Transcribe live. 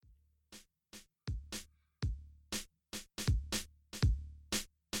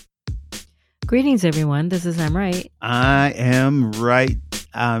Greetings, everyone. This is I'm Right. I am right.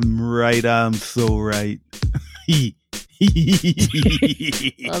 I'm right. I'm so right. Well,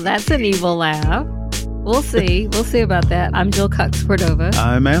 that's an evil laugh. We'll see. We'll see about that. I'm Jill Cox Cordova.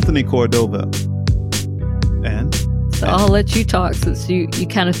 I'm Anthony Cordova. And? So I'll let you talk since you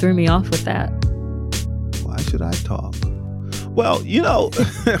kind of threw me off with that. Why should I talk? Well, you know,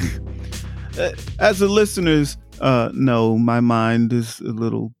 as the listeners know, my mind is a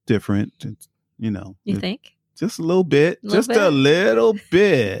little different. It's, you think? Just a little bit. A little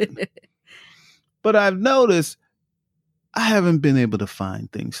bit. But I've noticed I haven't been able to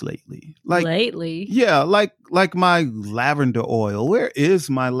find things lately. Lately? Yeah, like my lavender oil. Where is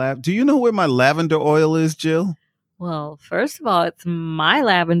my Do you know where my lavender oil is, Jill? Well, first of all, it's my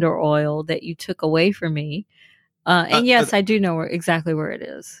lavender oil that you took away from me. And yes, I do know exactly where it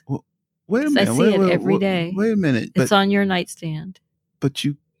is. Well, wait a minute. I see it every day. Wait a minute. It's on your nightstand. But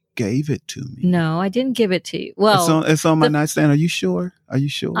you gave it to me. No, I didn't give it to you. Well, it's on my nightstand. Are you sure?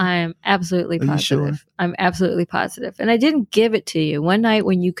 I'm absolutely positive. Are you sure? I'm absolutely positive. And I didn't give it to you. One night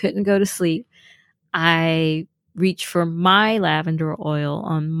when you couldn't go to sleep, I reached for my lavender oil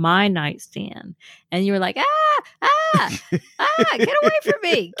on my nightstand. And you were like, get away from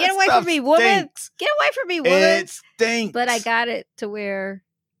me. Get away from me, woman. Get away from me, woman. It stinks. But I got it to where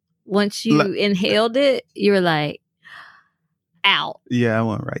once you inhaled it, you were like, out. Yeah, I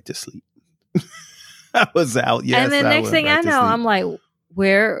went right to sleep. I was out. Yes, and the next thing I know, I'm like,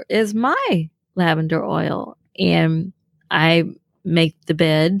 where is my lavender oil? And I make the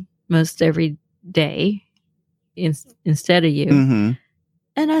bed most every day instead of you. Mm-hmm.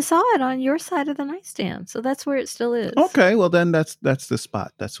 And I saw it on your side of the nightstand. So that's where it still is. Okay, well then that's the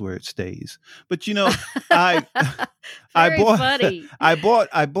spot. That's where it stays. But I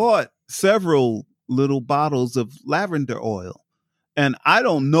bought several little bottles of lavender oil. And I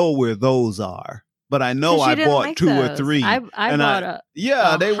don't know where those are, but I know I bought like 2 or 3. I bought a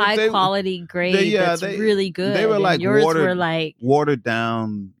high quality grade that's really good. They were like yours were like watered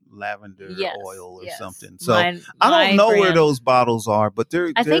down lavender oil or something. So I don't know where those bottles are, but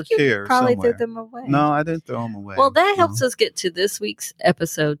they're think you here probably somewhere. threw them away. No, I didn't throw them away. Well, that helps us get to this week's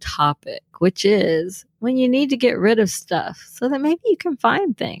episode topic, which is when you need to get rid of stuff so that maybe you can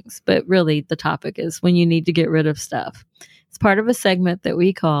find things. But really, the topic is when you need to get rid of stuff. It's part of a segment that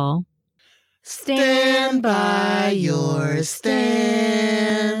we call Stand by Your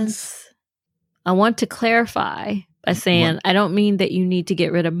Stance. I want to clarify by saying I don't mean that you need to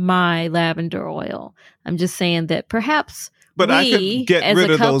get rid of my lavender oil. I'm just saying that perhaps I could get rid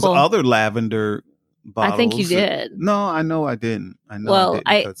of those other lavender bottles. I think you did. No, I know I didn't. I didn't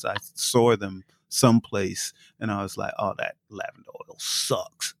because I saw them someplace and I was like, oh, that lavender oil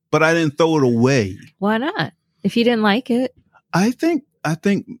sucks. But I didn't throw it away. Why not? If you didn't like it. I think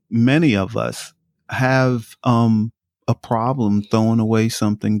many of us have a problem throwing away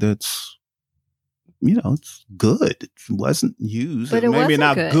something that's, it's good. It wasn't used. But maybe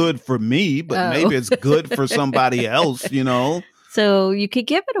not good for me, but maybe it's good for somebody else, So you could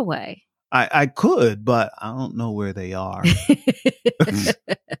give it away. I could, but I don't know where they are.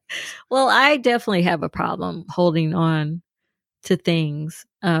 Well, I definitely have a problem holding on to things.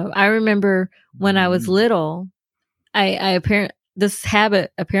 I remember when I was little, this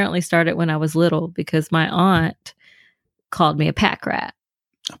habit apparently started when I was little because my aunt called me a pack rat.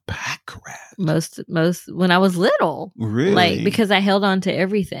 A pack rat? Most when I was little. Really? Because I held on to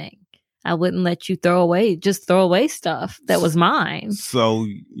everything. I wouldn't let you throw away stuff that was mine. So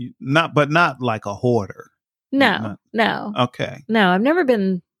not like a hoarder. No. Okay. No, I've never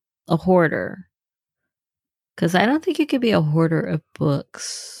been a hoarder. Because I don't think you could be a hoarder of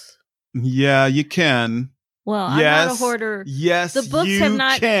books. Yeah, you can. Well, yes, I'm not a hoarder. Yes, the books have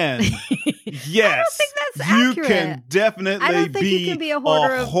not. Can. Yes, I don't think that's accurate. You can definitely I don't think you can be a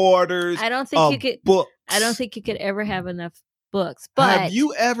hoarder of hoarders. I don't think you could. Books. I don't think you could ever have enough books. But have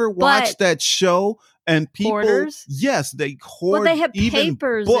you ever watched that show? And people, hoarders? Yes, they hoard. Well, they have even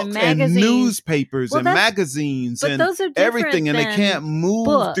papers books and magazines, newspapers and magazines and those are everything, and they can't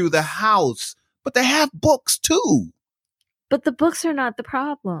move through the house. But they have books too. But the books are not the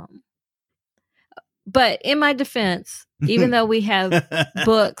problem. But in my defense, even though we have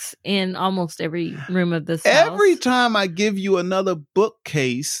books in almost every room of this house. Every time I give you another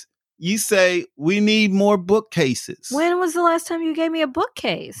bookcase, you say, we need more bookcases. When was the last time you gave me a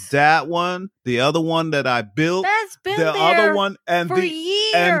bookcase? That one, the other one that I built. That's been the there other one, and for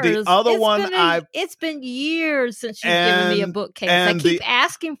years. And the other it's been years since you've given me a bookcase. I keep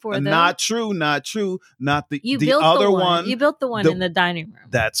asking for them. Not true. Not the you the built other the one. You built the one in the dining room.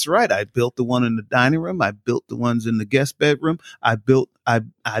 That's right. I built the one in the dining room. I built the ones in the guest bedroom. I built I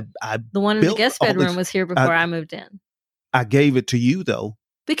The one in the built guest all bedroom this- was here before I moved in. I gave it to you though.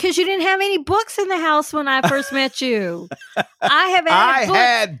 Because you didn't have any books in the house when I first met you. I have added books.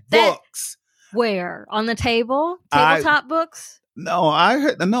 had books. Where? On the table? Tabletop books? No,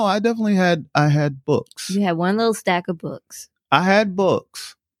 I definitely had. I had books. You had one little stack of books. I had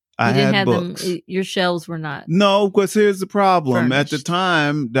books. You didn't have books. Them. Your shelves were not. No, because here's the problem. Furnished. At the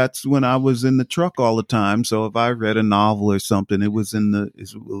time, that's when I was in the truck all the time. So if I read a novel or something, it was in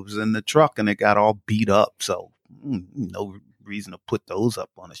the truck, and it got all beat up. So no reason to put those up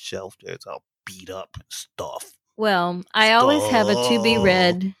on a shelf. It's all beat up and stuff. Well, I always have a to be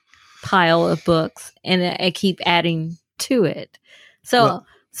read pile of books, and I keep adding to it.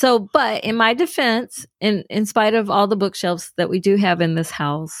 But in my defense, in spite of all the bookshelves that we do have in this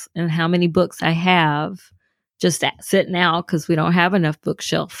house and how many books I have just sitting out because we don't have enough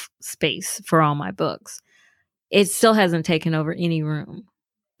bookshelf space for all my books, it still hasn't taken over any room,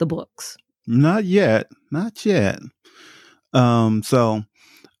 the books. Not yet. Yeah, I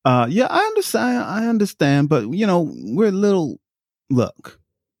understand. But, look,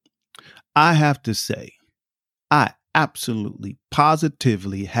 I have to say, I absolutely,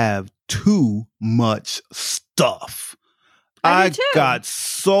 positively have too much stuff. I got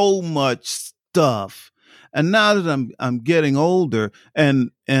so much stuff. And now that I'm getting older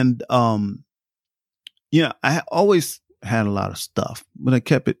and I always had a lot of stuff, but I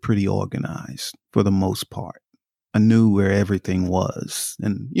kept it pretty organized for the most part. I knew where everything was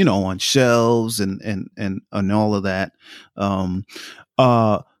and, on shelves and all of that.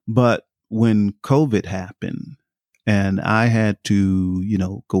 But when COVID happened and I had to,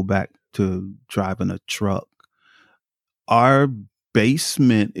 go back to driving a truck, our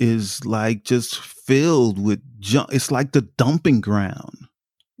basement is like just filled with junk. It's like the dumping ground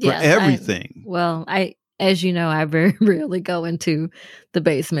for everything. As you know, I very rarely go into the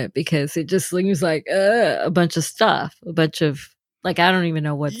basement because it just seems like a bunch of stuff, I don't even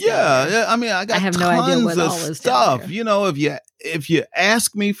know what's down there. I mean, I have no idea what all is stuff. If you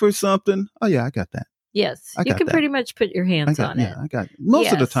ask me for something, oh yeah, I got that. Yes, you can pretty much put your hands on it. Yeah, I got it.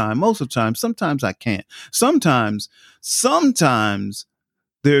 Most of the time. Sometimes I can't. Sometimes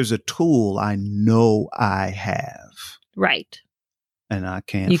there's a tool I know I have. Right. And I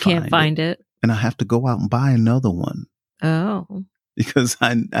can't. You can't find it. And I have to go out and buy another one. Oh. Because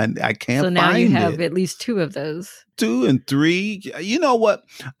I can't find it. So now you have at least 2 of those. 2 and 3. You know what?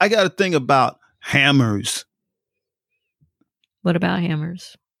 I got a thing about hammers. What about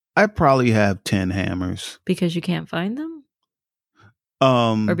hammers? I probably have 10 hammers. Because you can't find them?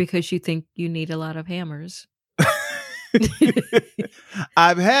 Or because you think you need a lot of hammers?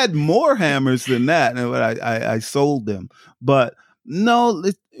 I've had more hammers than that, but I sold them. But no,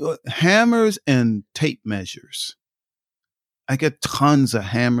 hammers and tape measures. I get tons of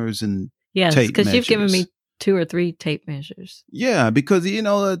hammers and tape measures. Yes, because you've given me 2 or 3 tape measures. Yeah, because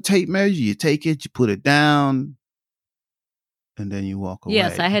a tape measure, you take it, you put it down, and then you walk away.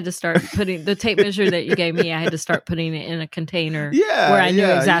 Yes, I had to start putting the tape measure that you gave me. I had to start putting it in a container where I knew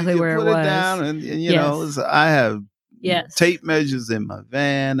exactly where it was. Put it down, and I have tape measures in my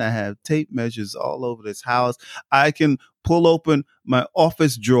van. I have tape measures all over this house. I can pull open my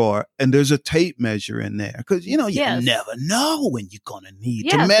office drawer and there's a tape measure in there because you never know when you're gonna need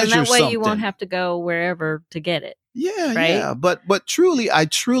to measure something. And that way you won't have to go wherever to get it. Yeah, right? Yeah. But I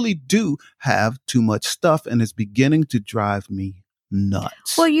truly do have too much stuff, and it's beginning to drive me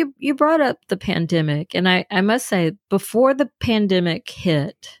nuts. Well, you brought up the pandemic, and I must say, before the pandemic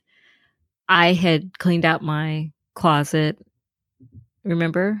hit, I had cleaned out my closet.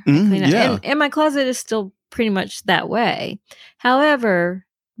 Remember? Yeah. And my closet is still pretty much that way. However,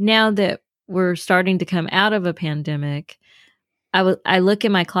 now that we're starting to come out of a pandemic, I look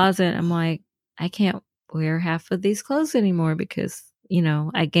in my closet and I'm like, I can't wear half of these clothes anymore because,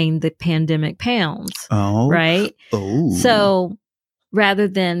 I gained the pandemic pounds. Oh. Right? Oh. So rather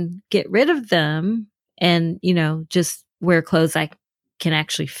than get rid of them and, just wear clothes I can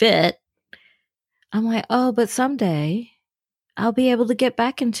actually fit, I'm like, oh, but someday I'll be able to get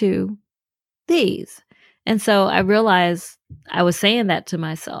back into these. And so I realized I was saying that to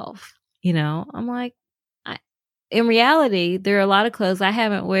myself, I'm like, in reality, there are a lot of clothes I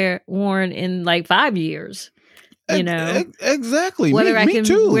haven't worn in like 5 years, Exactly. Whether I can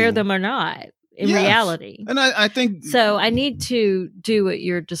too. wear them or not in reality. And I think. So I need to do what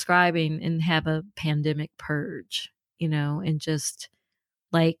you're describing and have a pandemic purge, and just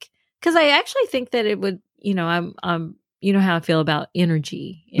like, because I actually think that it would, I'm how I feel about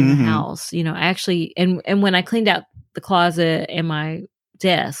energy in the house, actually. And when I cleaned out the closet and my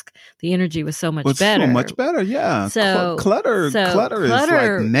desk, the energy was so much It's better. so much better, yeah. So clutter is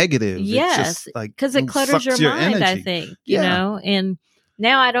like negative. Yes, because it clutters your mind, energy. I think, you know. And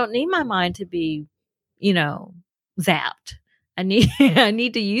now I don't need my mind to be, zapped. I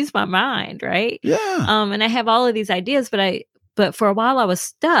need to use my mind, right? Yeah. And I have all of these ideas, but for a while I was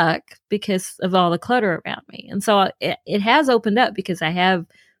stuck because of all the clutter around me. And so it has opened up because I have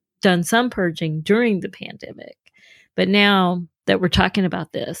done some purging during the pandemic. But now that we're talking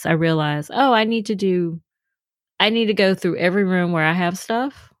about this, I realize, I need to go through every room where I have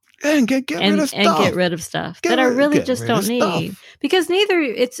stuff and get rid of stuff. And get rid of stuff that I really just don't need. Because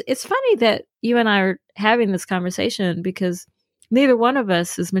it's funny that you and I are having this conversation because neither one of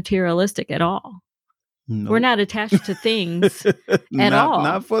us is materialistic at all. Nope. We're not attached to things at all.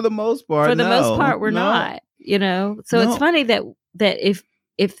 Not for the most part. For the most part, we're not. So it's funny that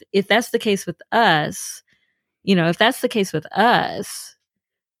if that's the case with us,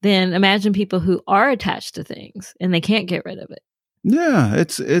 then imagine people who are attached to things and they can't get rid of it. Yeah,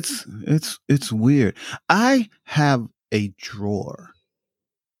 it's weird. I have a drawer,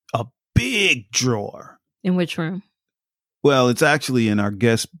 a big drawer. In which room? Well, it's actually in our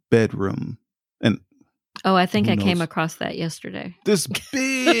guest bedroom. And I think I came across that yesterday. This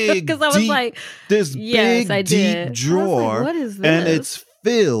big, because I was like, this yes, big, deep drawer, like, what is this? And it's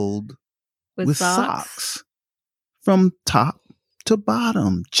filled with socks from top to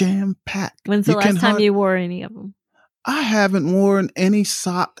bottom, jam packed. When's the last time you wore any of them? I haven't worn any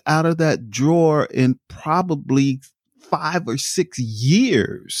sock out of that drawer in probably 5 or 6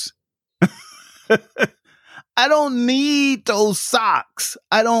 years. I don't need those socks.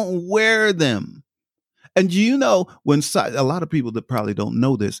 I don't wear them. And when a lot of people that probably don't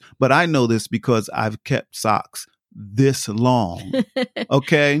know this, but I know this because I've kept socks this long.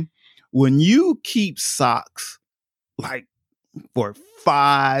 Okay. When you keep socks like for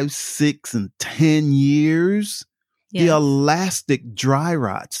 5, 6, and 10 years, the elastic dry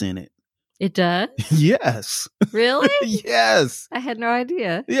rots in it. It does? Yes. Really? Yes. I had no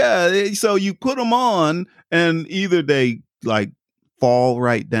idea. Yeah. So you put them on and either they like fall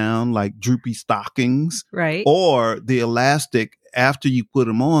right down like droopy stockings. Right. Or the elastic, after you put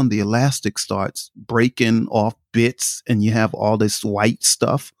them on, the elastic starts breaking off bits and you have all this white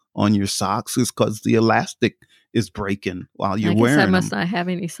stuff on your socks. It's because the elastic is breaking while you're wearing them. I must not have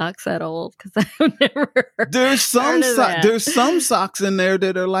any socks that old because I've never There's some socks in there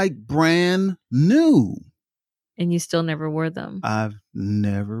that are like brand new. And you still never wore them. I've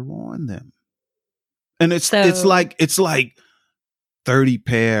never worn them. And it's like 30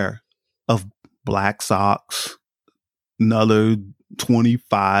 pair of black socks, another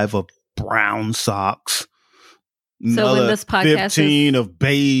 25 of brown socks, so when this podcast 15 of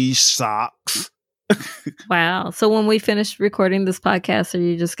beige socks. Wow. So when we finish recording this podcast, are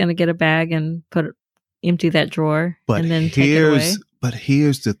you just going to get a bag and empty that drawer and then take it away? But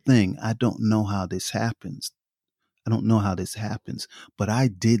here's the thing. I don't know how this happens. But I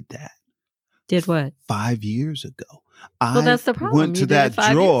did that. Did what? 5 years ago. That's the problem. Went to that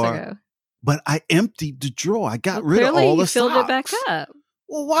drawer, but I emptied the drawer. I got rid of all the socks. You filled it back up.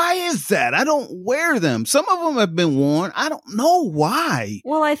 Well, why is that? I don't wear them. Some of them have been worn. I don't know why.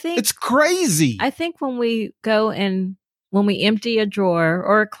 Well, I think it's crazy. I think when we go and when we empty a drawer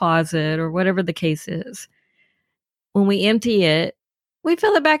or a closet or whatever the case is, when we empty it, we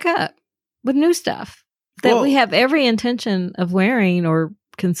fill it back up with new stuff that we have every intention of wearing or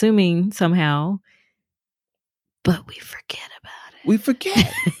consuming somehow, but we forget about it. We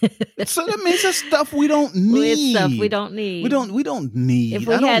forget. So that means it's stuff we don't need. It's stuff we don't need. We don't need. If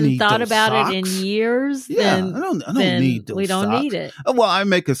we hadn't thought about it in years, then I don't need those. We don't need it. Well, I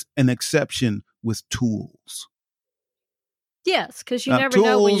make an exception with tools. Yes, because you never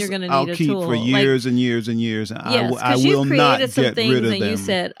know when you're going to need a tool. I'll keep for years and years and years. Yes, I will not get rid of them. And you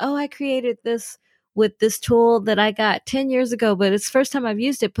said, I created this with this tool that I got 10 years ago, but it's the first time I've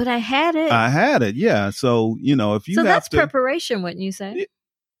used it, but I had it. Yeah. So, if you that's preparation, wouldn't you say?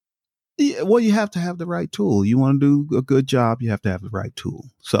 Yeah, well, you have to have the right tool. You want to do a good job, you have to have the right tool.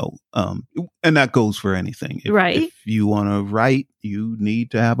 So, and that goes for anything. If you want to write, you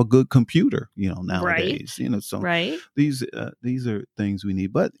need to have a good computer, nowadays. Right. So right. These are things we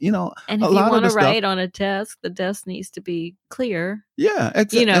need. But, and if you want to write on a desk, the desk needs to be clear. Yeah,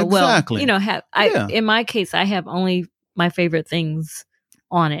 exactly. In my case, I have only my favorite things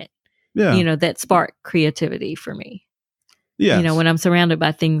on it. Yeah. That spark creativity for me. Yeah. When I'm surrounded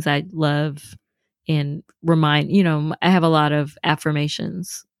by things I love and remind, I have a lot of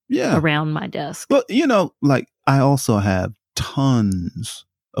affirmations around my desk. Well, I also have tons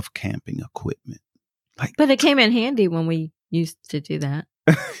of camping equipment. But it came in handy when we used to do that.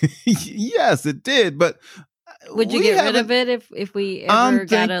 Yes, it did. But Would you we get rid haven't. of it if we I'm ever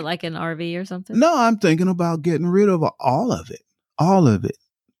got think. like an RV or something? No, I'm thinking about getting rid of all of it. All of it.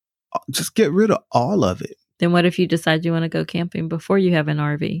 Just get rid of all of it. Then what if you decide you want to go camping before you have an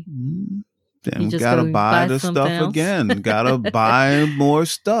RV? Then You we just gotta go buy buy the something stuff else? again. Gotta buy more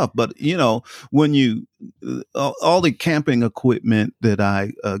stuff. But when you all the camping equipment that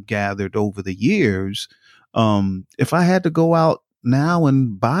I gathered over the years, if I had to go out now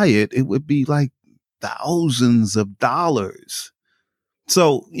and buy it, it would be like thousands of dollars.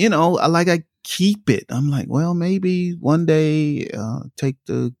 So I keep it. I'm like, well, maybe one day take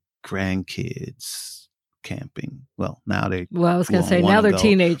the grandkids camping. Well, now they Well, I was going to say, won't now wanna they're go.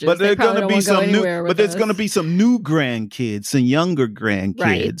 teenagers. But They there's probably going to don't be want to go some new. anywhere But with there's going to us. be some new grandkids and younger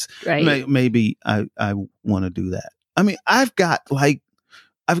grandkids. Right. Maybe I want to do that. I mean, I've got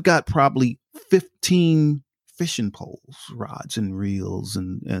probably 15 fishing poles, rods and reels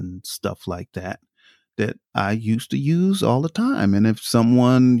and stuff like that I used to use all the time. And if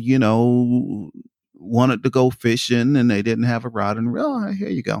someone, wanted to go fishing and they didn't have a rod and reel, here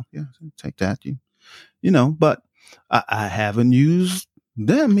you go. Yeah, take that. But I haven't used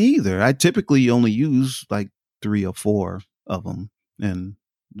them either. I typically only use like 3 or 4 of them, and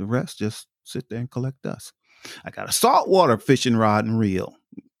the rest just sit there and collect dust. I got a saltwater fishing rod and reel.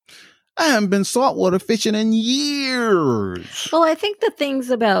 I haven't been saltwater fishing in years. Well, I think the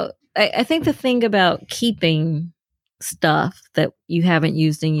thing about keeping stuff that you haven't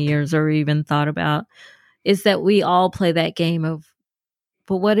used in years or even thought about is that we all play that game of,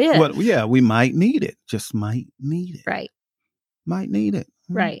 but what if? Yeah, we might need it. Just might need it. Right. Might need it.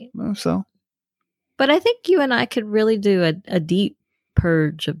 Right. So. But I think you and I could really do a deep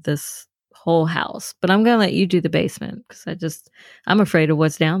purge of this whole house. But I'm going to let you do the basement because I'm afraid of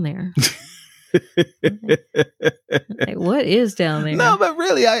what's down there. Like, what is down there? No, but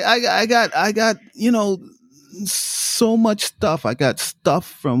really, I got so much stuff. I got stuff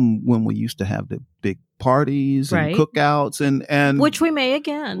from when we used to have the big parties and cookouts and which we may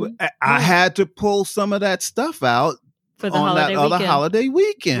again. I had to pull some of that stuff out for the on that other holiday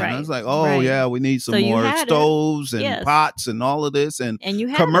weekend. Right. I was like, yeah, we need some more stoves and pots and all of this and you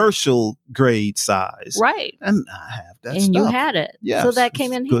had commercial grade size. Right. And I have that stuff. And you had it. Yes, so that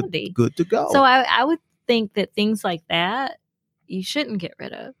came in handy. Good to go. So I would think that things like that you shouldn't get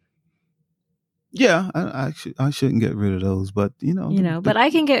rid of. Yeah, I shouldn't get rid of those, but but I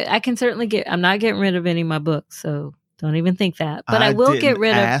can certainly get. I'm not getting rid of any of my books, so don't even think that. But I will get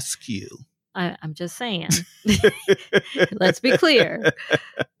rid of. Ask you. I'm just saying. Let's be clear.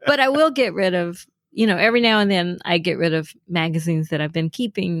 But I will get rid of. Every now and then I get rid of magazines that I've been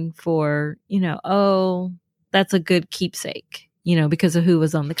keeping for. That's a good keepsake. Because of who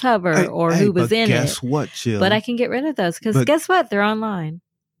was on the cover or who was in it. Guess what, Jill? But I can get rid of those because guess what? They're online.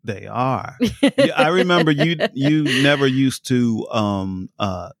 They are. Yeah, I remember you never used to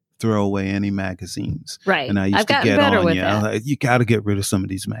throw away any magazines. Right. And I used to get better on with you. that. Like, you got to get rid of some of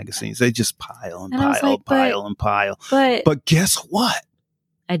these magazines. They just pile and pile. But guess what?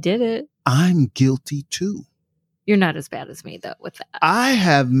 I did it. I'm guilty too. You're not as bad as me though with that. I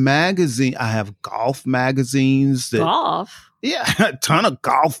have golf magazines. Golf? Yeah, a ton of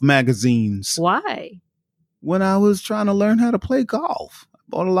golf magazines. Why? When I was trying to learn how to play golf.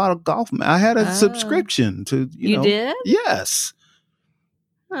 Bought a lot of golf. I had a subscription to, You did? Yes.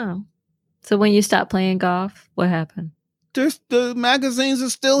 Oh. So when you stopped playing golf, what happened? The magazines are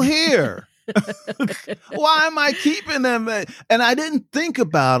still here. Why am I keeping them? And I didn't think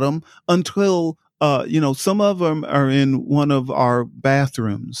about them until, some of them are in one of our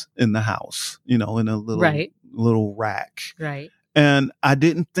bathrooms in the house, in a little rack. Right. And I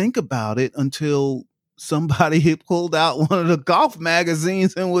didn't think about it until somebody had pulled out one of the golf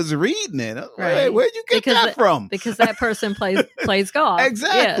magazines and was reading it. Right. Hey, where'd you get that from? Because that person plays golf.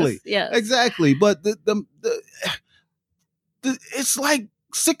 Exactly. Yes. Exactly. But the it's like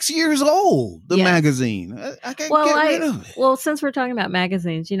 6 years old, the magazine. I can't get rid of it. Well, since we're talking about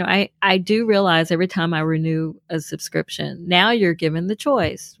magazines, I do realize every time I renew a subscription, now you're given the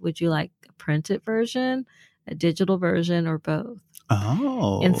choice. Would you like a printed version, a digital version, or both?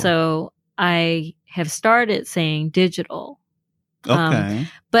 Oh. And so I have started saying digital. Okay.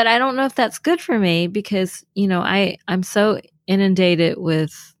 But I don't know if that's good for me because, I'm so inundated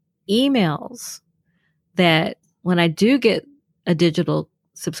with emails that when I do get a digital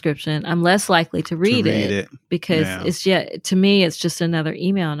subscription, I'm less likely to read it because to me, it's just another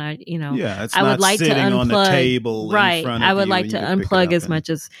email. And I would like to unplug on the table. Right. I would like to unplug as and... much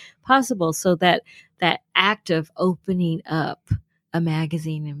as possible so that act of opening up a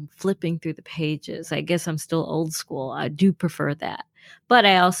magazine and flipping through the pages. I guess I'm still old school. I do prefer that. But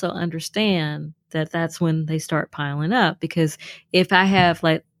I also understand that that's when they start piling up, because if I have,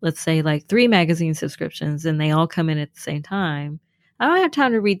 like, let's say like 3 magazine subscriptions and they all come in at the same time, I don't have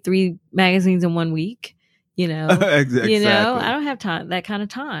time to read 3 magazines in 1 week. Exactly. I don't have time, that kind of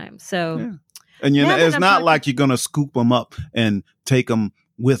time. So, yeah. And it's not like you're going to scoop them up and take them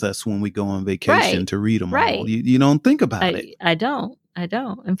with us when we go on vacation to read them all. You don't think about it. I don't.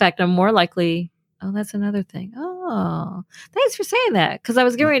 In fact, I'm more likely. Oh, that's another thing. Oh, thanks for saying that. Because I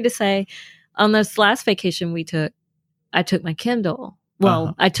was getting ready to say, on this last vacation we took, I took my Kindle.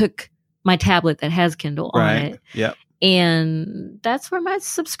 Well, I took my tablet that has Kindle on it. Yep. And that's where my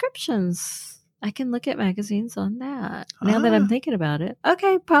subscriptions. I can look at magazines on that. Now that I'm thinking about it.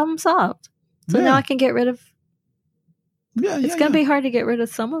 Okay, problem solved. So now I can get rid of. It's going to be hard to get rid of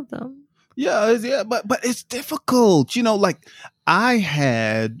some of them. Yeah, but it's difficult. Like I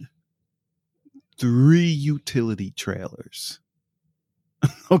had 3 utility trailers.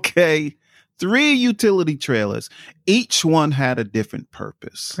 Okay, 3 utility trailers. Each one had a different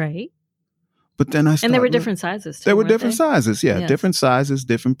purpose. Right. But then and there were different sizes too. There were different sizes, yes. Different sizes,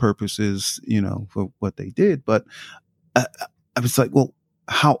 different purposes, for what they did. But I was like, well,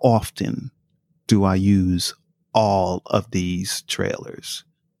 how often do I use all of these trailers?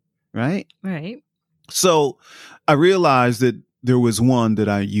 Right? Right. So I realized that there was one that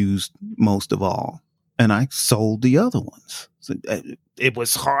I used most of all, and I sold the other ones. So it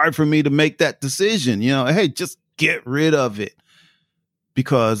was hard for me to make that decision. Hey, just get rid of it.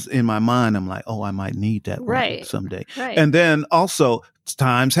 Because in my mind, I'm like, oh, I might need that one someday. Right. And then also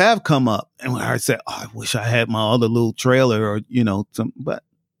times have come up and I said, oh, I wish I had my other little trailer or, but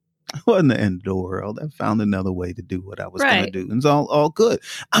it wasn't the end of the world. I found another way to do what I was going to do. And it's all good.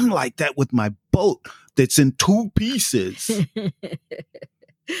 I'm like that with my boat that's in 2 pieces.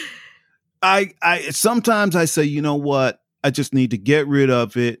 I sometimes I say, you know what? I just need to get rid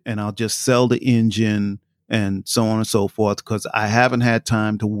of it and I'll just sell the engine and so on and so forth, because I haven't had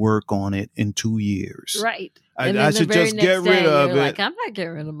time to work on it in 2 years. Right. I should just get rid of it. Like, I'm not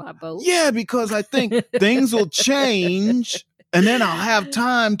getting rid of my boat. Yeah, because I think things will change and then I'll have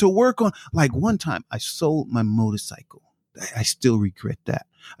time to work on. Like one time I sold my motorcycle. I still regret that.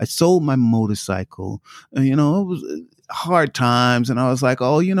 I sold my motorcycle. It was hard times. And I was like,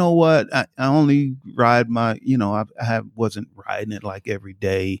 oh, you know what? I only ride my, wasn't riding it like every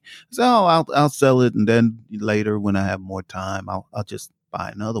day. So I'll sell it. And then later when I have more time, I'll just buy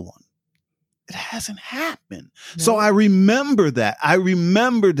another one. It hasn't happened. No. So I remember that.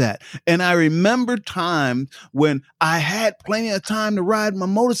 And I remember times when I had plenty of time to ride my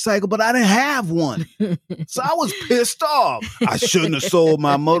motorcycle, but I didn't have one. So I was pissed off. I shouldn't have sold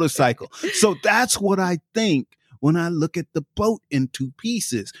my motorcycle. So that's what I think when I look at the boat in 2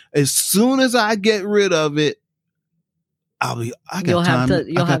 pieces. As soon as I get rid of it, I got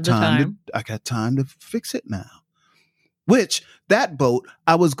time to fix it now. Which that boat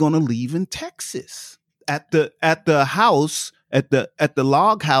I was going to leave in Texas at the house at the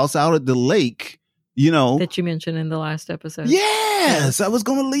log house out at the lake, that you mentioned in the last episode. Yes, I was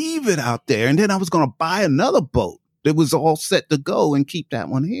going to leave it out there, and then I was going to buy another boat that was all set to go and keep that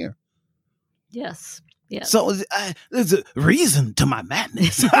one here. Yes. So there's a reason to my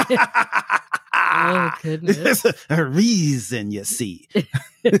madness. Oh goodness, there's a reason, you see.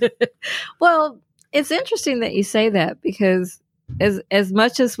 Well. It's interesting that you say that, because as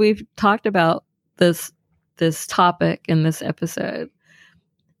much as we've talked about this topic in this episode,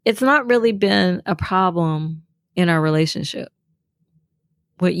 it's not really been a problem in our relationship.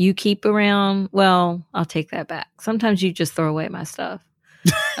 What you keep around, well, I'll take that back. Sometimes you just throw away my stuff.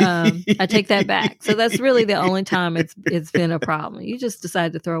 I take that back. So that's really the only time it's been a problem. You just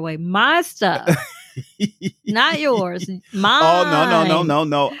decide to throw away my stuff. Not yours, mine. Oh,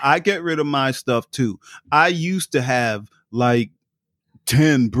 no. I get rid of my stuff too. I used to have like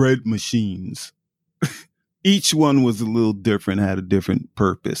 10 bread machines. Each one was a little different, had a different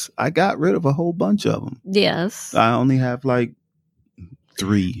purpose. I got rid of a whole bunch of them. Yes. I only have like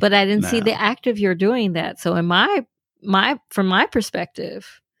 3. But I didn't see the act of your doing that. So from my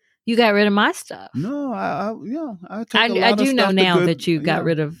perspective, you got rid of my stuff. No, I do know now that you got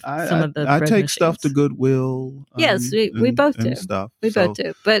rid of some of the bread take machines. Stuff to Goodwill. Yes, we both do. Stuff. Both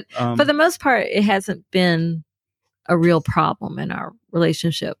do. But for the most part, it hasn't been a real problem in our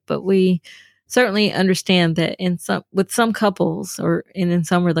relationship. But we certainly understand that with some couples or in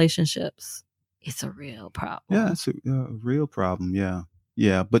some relationships, it's a real problem. Yeah, it's a real problem.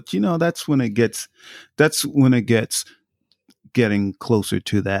 Yeah. But that's when it gets getting closer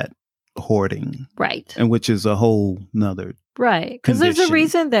to that hoarding, right? And which is a whole nother right, because there's a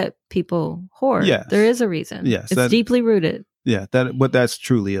reason that people hoard. Yes. There is a reason. Yes, it's deeply rooted. Yeah, but that's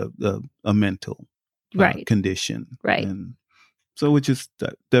truly a mental Right. condition. Right. And so which is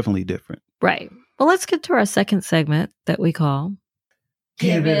definitely different. Right. Well, let's get to our second segment that we call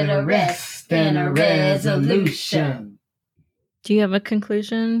Give it a rest and a resolution. Do you have a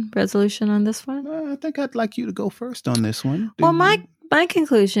resolution on this one? I think I'd like you to go first on this one. Well, my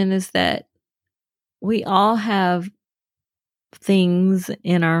conclusion is that we all have things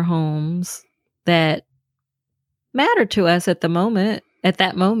in our homes that matter to us at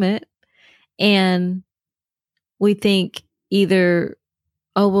that moment. And we think either,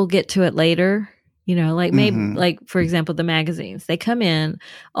 oh, we'll get to it later. Like maybe, like, for example, the magazines, they come in,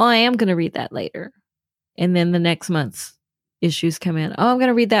 oh, I am going to read that later. And then the next month's issues come in. Oh, I'm going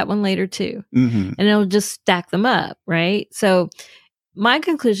to read that one later too. And it'll just stack them up. Right. So my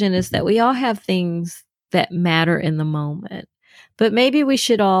conclusion is that we all have things that matter in the moment, but maybe we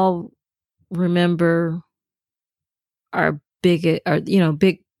should all remember our big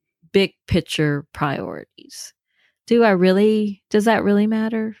picture priorities. Does that really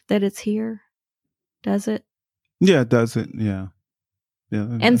matter that it's here? Does it? Yeah, it does it. Yeah.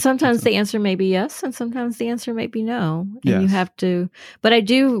 Yeah. And sometimes the answer may be yes, and sometimes the answer may be no. And yes. You have to, but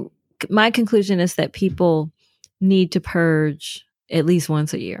my conclusion is that people need to purge at least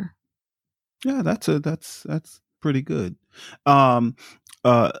once a year. Yeah, that's pretty good. Some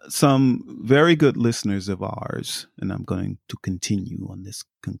very good listeners of ours, and I'm going to continue on this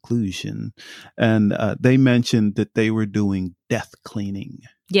conclusion, and they mentioned that they were doing death cleaning.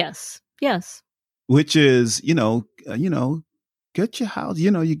 Yes. Which is, get your house.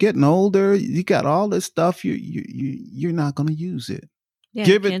 You're getting older. You got all this stuff. You're not going to use it. Yeah,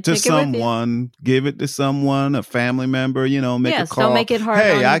 give it to someone. Give it to someone, a family member. Make a call. Don't make it hard.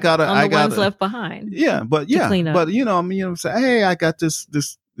 Hey, I got the ones left behind. Yeah, but say, hey, I got this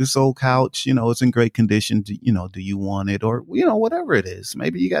old couch. It's in great condition. Do you want it, or whatever it is?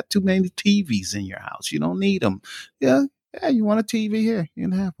 Maybe you got too many TVs in your house. You don't need them. Yeah, you want a TV here? You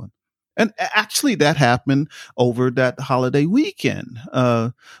can have one. And actually, that happened over that holiday weekend.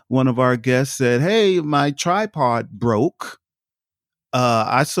 One of our guests said, "Hey, my tripod broke.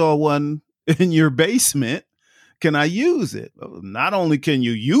 I saw one in your basement. Can I use it?" Not only can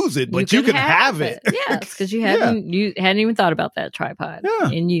you use it, but you can have it. Yes, because you hadn't even thought about that tripod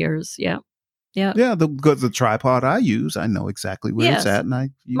in years. Yeah. Yeah, because the tripod I use, I know exactly where it's at, and I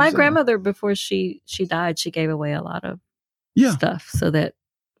use my grandmother, before she died, she gave away a lot of stuff so that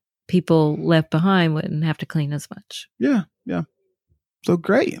people left behind wouldn't have to clean as much. Yeah. So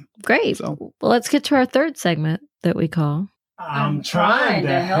great. So, well, let's get to our third segment that we call I'm trying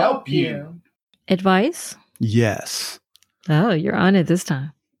to help you. Advice? Yes. Oh, you're on it this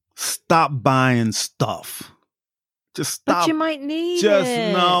time. Stop buying stuff. Just stop. But you might need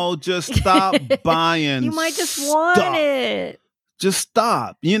it. Just stop buying. You might just want it. Just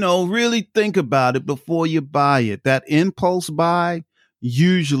stop. Really think about it before you buy it. That impulse buy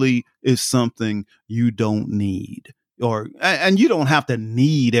usually is something you don't need. And you don't have to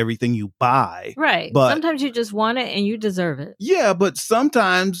need everything you buy. Right. But sometimes you just want it and you deserve it. Yeah, but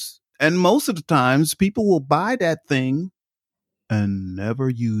sometimes, and most of the times, people will buy that thing and never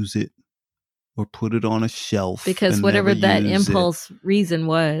use it or put it on a shelf. Because whatever that impulse reason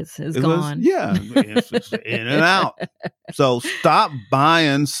is gone. It's in and out. So stop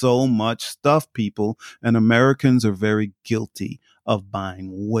buying so much stuff, people. And Americans are very guilty of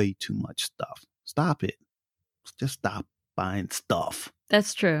buying way too much stuff. Stop it. Just stop buying stuff.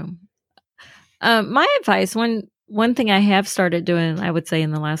 That's true. My advice, one thing I have started doing, I would say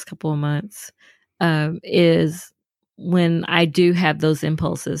in the last couple of months, is when I do have those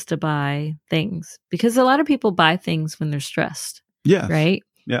impulses to buy things, because a lot of people buy things when they're stressed. Yeah. Right?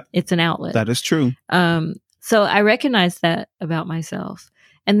 Yeah. It's an outlet. That is true. So I recognized that about myself.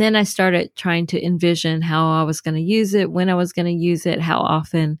 And then I started trying to envision how I was going to use it, when I was going to use it, how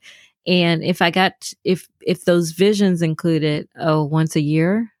often. And if if those visions included, once a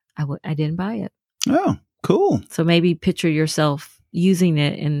year, I didn't buy it. Oh, cool. So maybe picture yourself using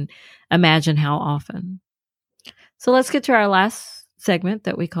it and imagine how often. So let's get to our last segment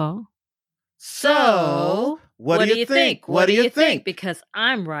that we call. So, what do you think? What do you think? Because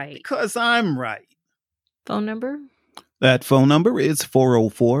I'm right. Because I'm right. Phone number? That phone number is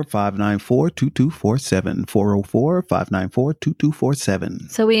 404-594-2247. 404-594-2247.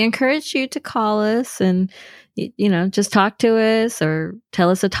 So we encourage you to call us and, just talk to us or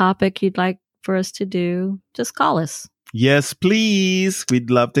tell us a topic you'd like for us to do. Just call us. Yes, please. We'd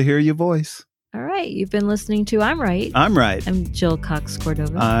love to hear your voice. All right. right. You've been listening to I'm Right. I'm Right. I'm Jill Cox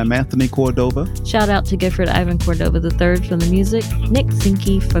Cordova. I'm Anthony Cordova. Shout out to Gifford Ivan Cordova III for the music, Nick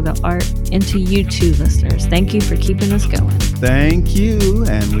Zinke for the art, and to you two listeners. Thank you for keeping us going. Thank you,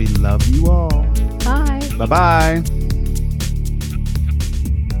 and we love you all. Bye. Bye-bye.